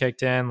adrenaline was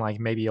kicked in, like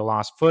maybe you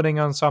lost footing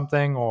on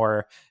something,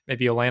 or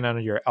maybe you landed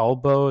on your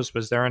elbows?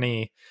 Was there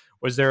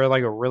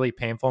like a really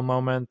painful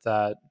moment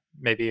that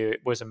maybe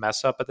it was a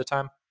mess up at the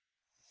time?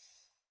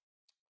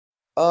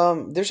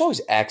 There's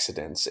always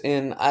accidents,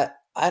 and I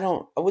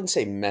wouldn't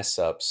say mess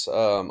ups.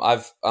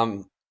 I'll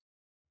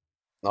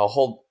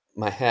hold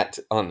my hat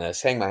on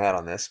this, hang my hat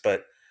on this,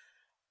 but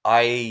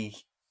I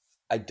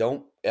I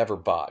don't ever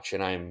botch,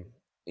 and I'm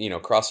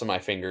crossing my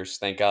fingers,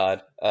 thank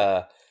God.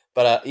 But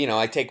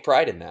I take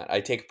pride in that. I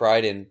take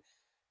pride in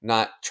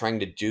not trying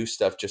to do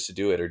stuff just to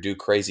do it or do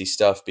crazy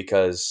stuff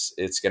because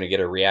it's going to get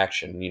a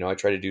reaction. I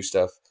try to do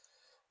stuff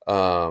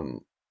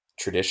um,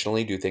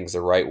 traditionally, do things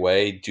the right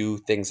way, do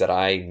things that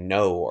I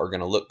know are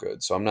going to look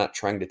good. So I'm not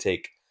trying to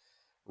take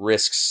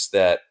risks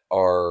that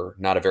are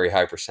not a very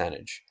high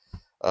percentage.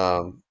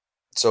 Um,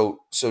 so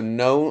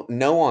no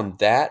on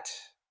that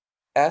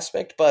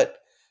aspect, but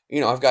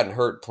I've gotten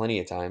hurt plenty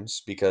of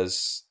times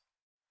because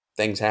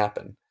things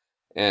happen,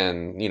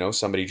 and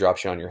somebody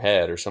drops you on your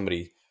head, or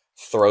somebody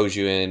throws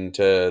you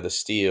into the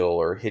steel,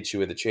 or hits you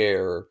with a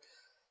chair, or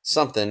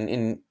something.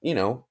 And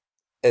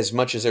as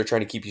much as they're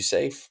trying to keep you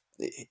safe,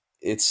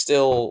 it's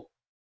still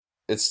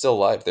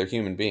life. They're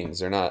human beings.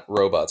 They're not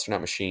robots. They're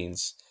not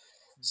machines.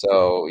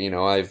 So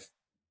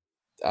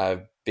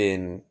I've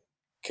been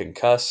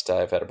concussed.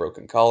 I've had a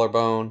broken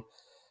collarbone.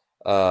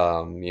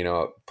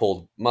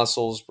 Pulled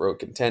muscles,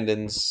 broken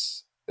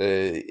tendons,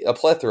 a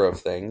plethora of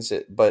things.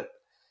 But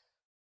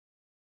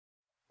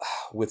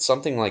with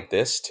something like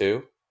this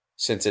too,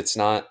 since it's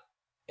not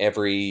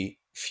every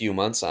few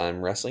months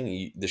I'm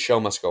wrestling, the show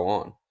must go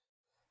on.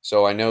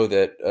 So I know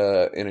that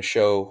in a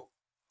show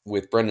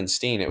with Brendan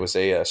Steen, it was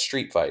a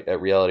street fight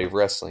at Reality of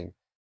Wrestling.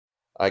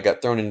 I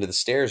got thrown into the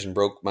stairs and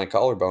broke my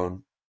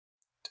collarbone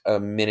a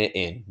minute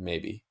in,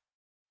 maybe.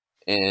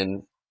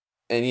 And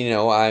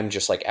I'm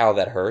just like, ow,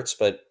 that hurts.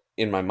 But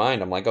in my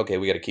mind, I'm like, okay,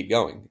 we got to keep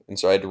going. And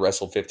so I had to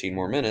wrestle 15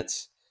 more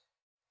minutes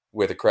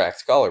with a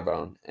cracked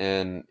collarbone.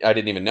 And I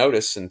didn't even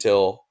notice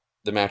until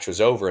the match was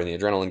over and the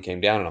adrenaline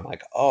came down. And I'm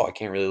like, oh, I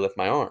can't really lift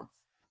my arm.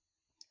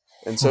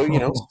 And so,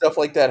 stuff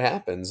like that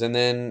happens. And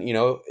then,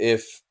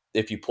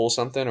 if you pull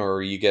something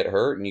or you get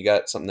hurt and you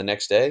got something the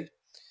next day,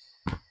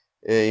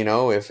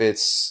 if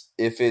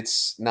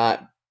it's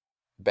not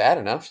bad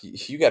enough,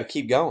 you got to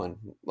keep going.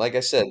 Like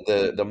I said,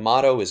 the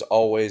motto is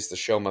always the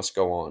show must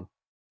go on.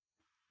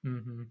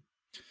 Hmm.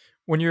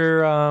 When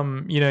you're,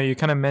 you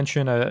kind of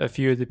mentioned a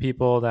few of the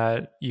people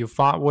that you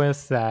fought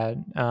with that,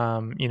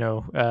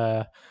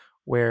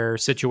 where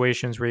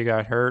situations where you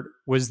got hurt.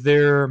 Was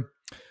there,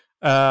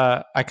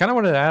 I kind of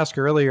wanted to ask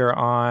earlier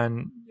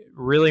on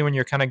really when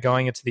you're kind of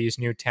going into these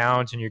new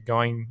towns and you're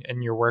going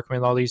and you're working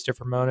with all these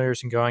different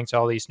motors and going to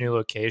all these new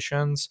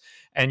locations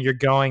and you're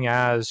going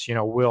as,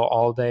 Will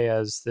Allday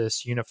as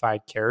this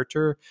unified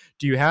character,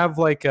 do you have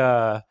like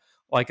a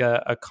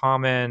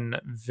common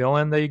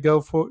villain that you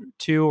go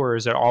to, or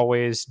is it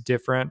always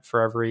different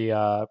for every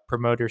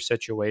promoter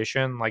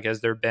situation? Like, has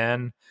there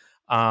been,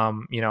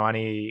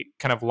 any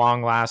kind of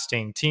long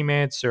lasting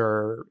teammates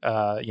or,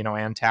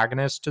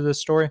 antagonists to this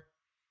story?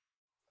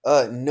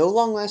 No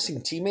long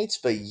lasting teammates,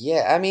 but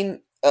yeah, I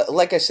mean,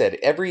 like I said,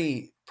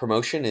 every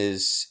promotion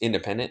is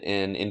independent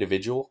and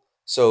individual.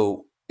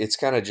 So it's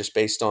kind of just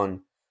based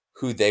on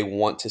who they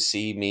want to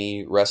see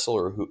me wrestle,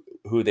 or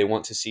who they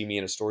want to see me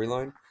in a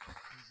storyline.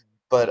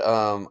 But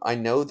I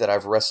know that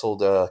I've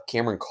wrestled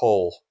Cameron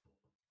Cole,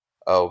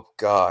 oh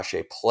gosh,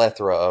 a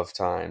plethora of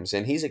times.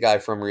 And he's a guy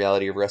from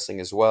Reality of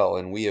Wrestling as well.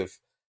 And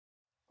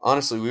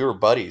honestly, we were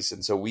buddies.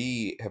 And so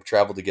we have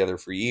traveled together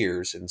for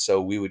years. And so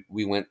we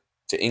went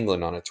to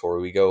England on a tour.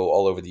 We go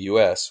all over the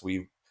US.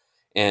 We've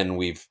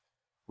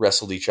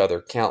wrestled each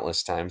other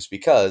countless times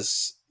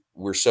because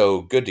we're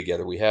so good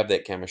together. We have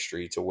that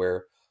chemistry to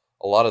where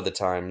a lot of the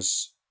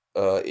times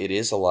it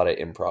is a lot of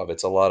improv.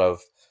 It's a lot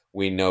of,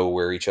 we know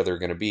where each other are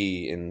going to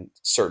be in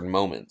certain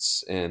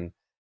moments. And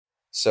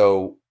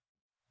so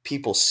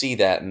people see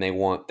that and they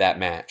want that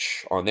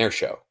match on their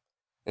show.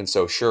 And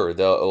so sure,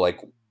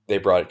 they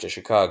brought it to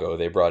Chicago,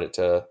 they brought it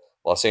to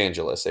Los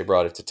Angeles, they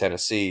brought it to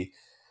Tennessee.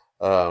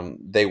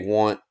 They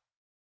want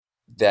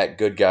that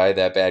good guy,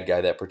 that bad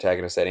guy, that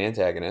protagonist, that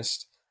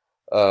antagonist,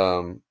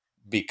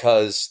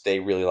 because they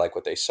really like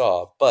what they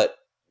saw. But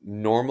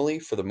normally,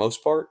 for the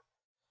most part,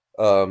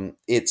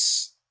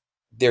 it's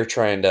they're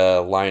trying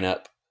to line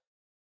up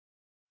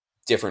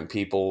different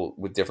people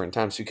with different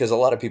times because a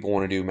lot of people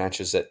want to do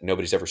matches that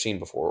nobody's ever seen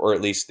before, or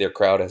at least their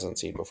crowd hasn't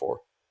seen before.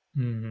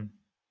 Hmm.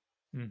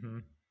 Hmm.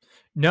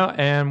 No,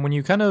 and when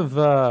you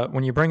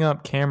when you bring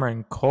up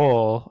Cameron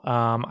Cole,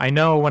 I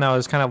know when I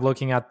was kind of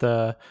looking at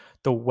the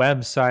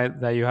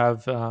website that you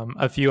have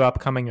a few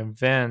upcoming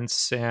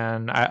events,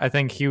 and I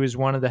think he was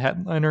one of the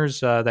headliners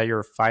that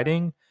you're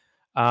fighting.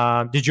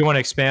 Did you want to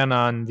expand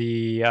on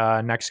the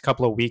next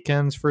couple of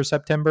weekends for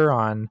September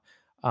on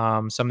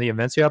some of the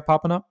events you have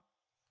popping up?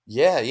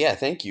 Yeah.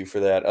 Thank you for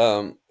that.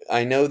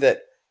 I know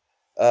that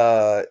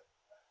uh,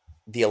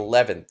 the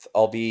 11th,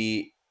 I'll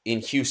be in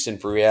Houston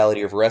for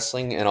Reality of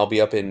Wrestling, and I'll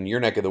be up in your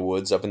neck of the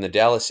woods, up in the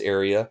Dallas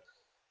area,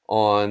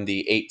 on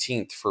the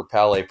 18th for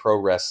Palais Pro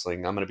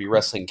Wrestling. I'm going to be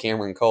wrestling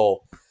Cameron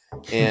Cole,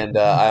 and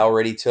I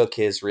already took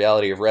his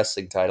Reality of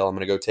Wrestling title. I'm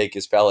going to go take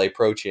his Palais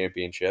Pro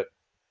Championship.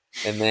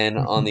 And then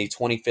on the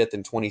 25th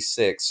and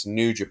 26th,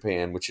 New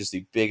Japan, which is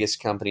the biggest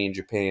company in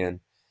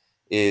Japan,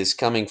 is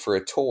coming for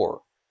a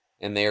tour.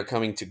 And they are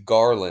coming to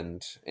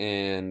Garland,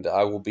 and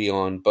I will be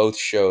on both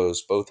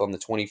shows, both on the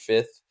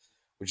 25th,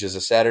 which is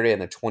a Saturday,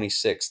 and the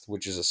 26th,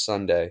 which is a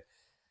Sunday.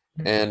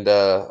 And,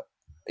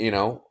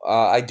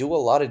 I do a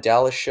lot of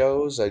Dallas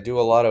shows. I do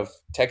a lot of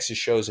Texas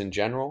shows in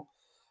general,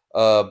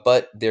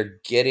 but they're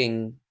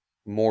getting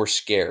more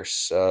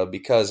scarce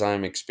because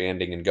I'm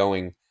expanding and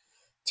going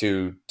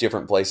to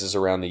different places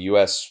around the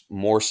U.S.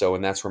 more so,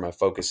 and that's where my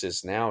focus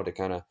is now, to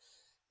kind of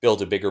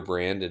build a bigger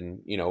brand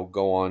and,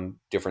 go on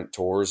different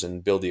tours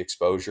and build the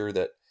exposure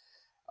that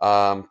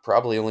I'm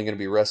probably only going to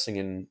be wrestling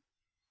in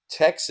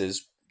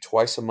Texas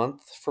twice a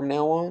month from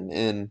now on.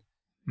 And,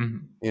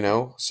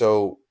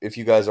 so if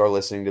you guys are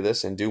listening to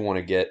this and do want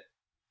to get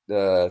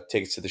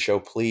tickets to the show,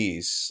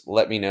 please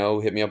let me know.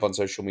 Hit me up on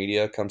social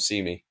media. Come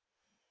see me.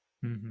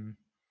 Mm-hmm.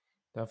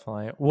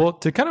 Definitely. Well,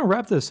 to kind of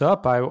wrap this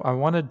up, I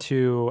wanted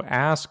to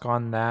ask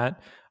on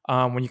that.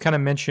 When you kind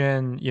of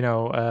mentioned,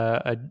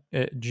 a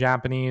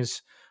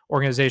Japanese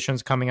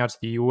organizations coming out to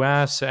the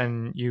U.S.,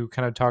 and you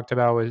kind of talked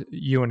about with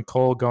you and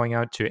Cole going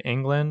out to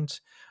England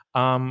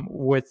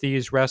with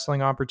these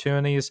wrestling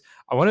opportunities.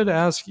 I wanted to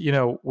ask,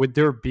 would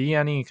there be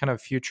any kind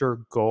of future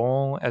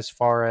goal as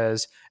far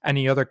as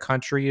any other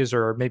countries,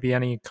 or maybe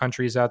any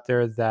countries out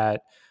there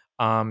that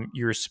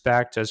you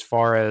respect as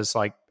far as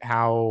like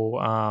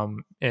how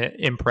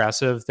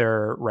impressive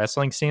their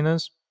wrestling scene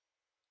is?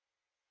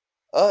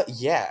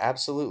 Yeah,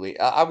 absolutely.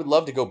 I would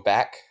love to go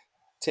back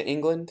to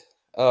England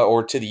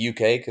or to the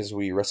UK, because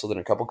we wrestled in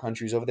a couple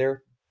countries over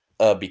there.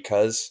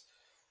 Because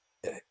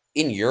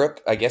in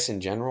Europe, I guess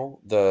in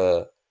general,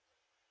 just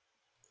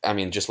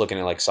looking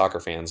at like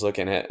soccer fans,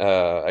 looking at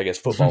I guess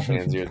football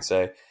fans, you would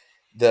say,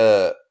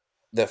 the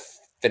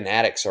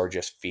fanatics are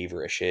just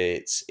feverish.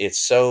 It's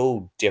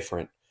so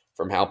different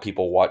from how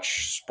people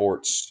watch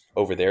sports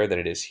over there than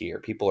it is here.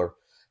 People are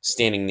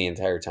standing the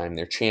entire time.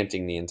 They're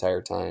chanting the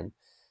entire time.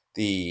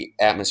 The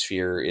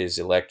atmosphere is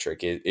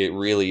electric. It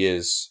really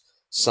is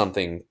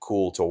something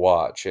cool to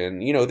watch.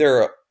 And,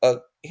 there are a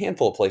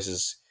handful of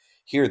places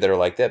here that are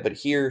like that, but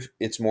here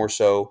it's more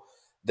so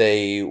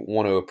they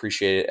want to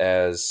appreciate it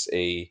as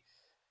a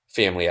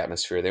family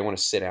atmosphere. They want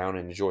to sit down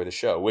and enjoy the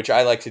show, which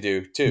I like to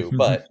do too.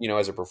 But,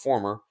 as a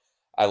performer,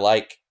 I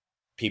like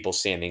people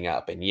standing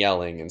up and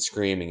yelling and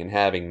screaming and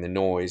having the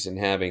noise and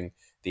having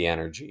the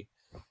energy.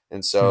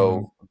 And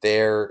so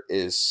there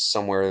is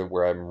somewhere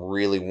where I'm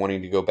really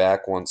wanting to go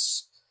back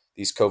once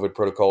these COVID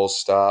protocols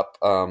stop.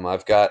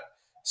 I've got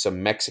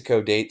some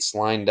Mexico dates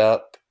lined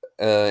up.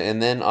 And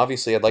then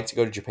obviously I'd like to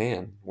go to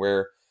Japan,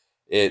 where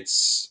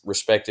it's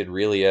respected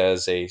really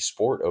as a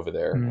sport over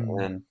there.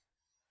 And,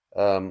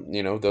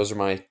 those are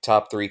my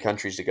top 3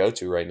 countries to go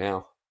to right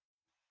now.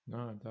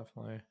 No,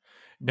 definitely.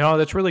 No,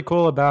 that's really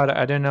cool about it.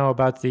 I didn't know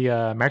about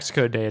the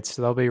Mexico dates.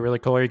 So that'll be really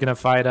cool. Are you going to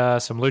fight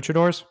some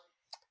luchadors?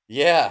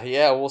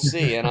 Yeah, we'll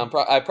see. And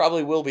I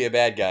probably will be a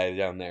bad guy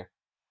down there.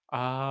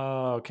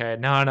 Oh, okay.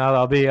 No,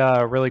 that'll be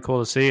really cool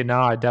to see.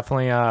 No, I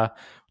definitely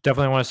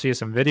want to see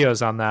some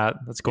videos on that.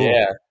 That's cool.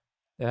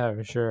 Yeah,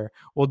 for sure.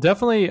 Well,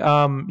 definitely.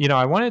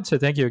 I wanted to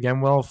thank you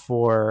again, Will,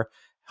 for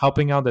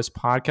helping out this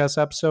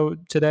podcast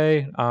episode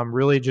today.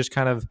 Really just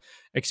kind of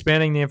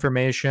expanding the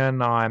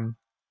information on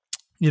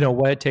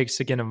what it takes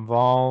to get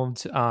involved,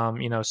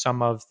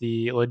 some of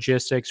the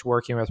logistics,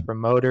 working with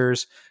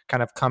promoters,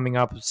 kind of coming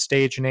up with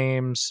stage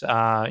names,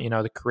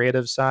 the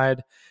creative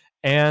side,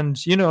 and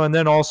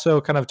then also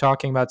kind of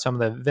talking about some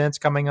of the events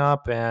coming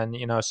up and,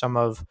 some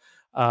of,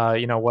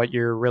 what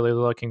you're really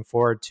looking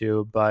forward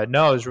to. But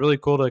no, it was really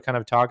cool to kind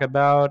of talk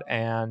about,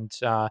 and,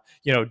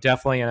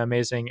 definitely an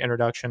amazing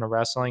introduction to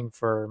wrestling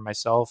for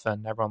myself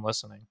and everyone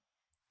listening.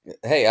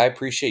 Hey, I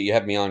appreciate you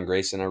having me on,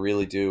 Grayson. I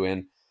really do.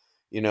 And,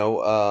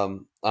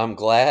 I'm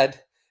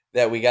glad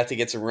that we got to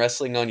get some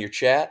wrestling on your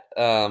chat.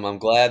 I'm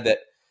glad that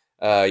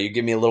you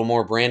give me a little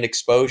more brand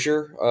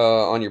exposure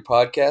on your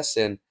podcast,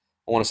 and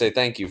I want to say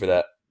thank you for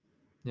that.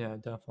 Yeah,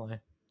 definitely.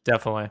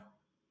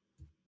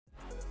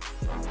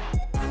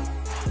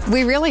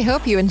 We really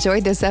hope you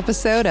enjoyed this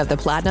episode of the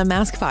Platinum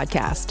Mask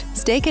Podcast.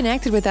 Stay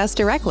connected with us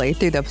directly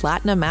through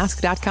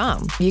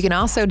theplatinummask.com. You can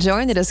also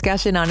join the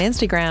discussion on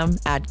Instagram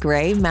at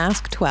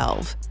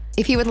GrayMask12.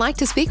 If you would like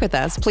to speak with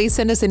us, please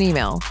send us an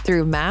email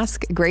through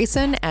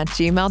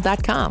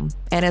maskgrayson@gmail.com.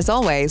 And as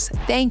always,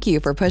 thank you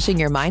for pushing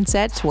your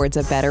mindset towards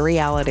a better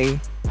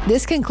reality.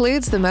 This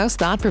concludes the most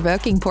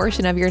thought-provoking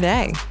portion of your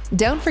day.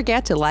 Don't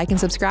forget to like and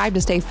subscribe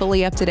to stay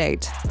fully up to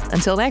date.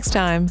 Until next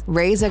time,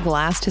 raise a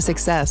glass to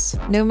success,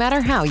 no matter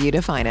how you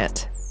define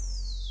it.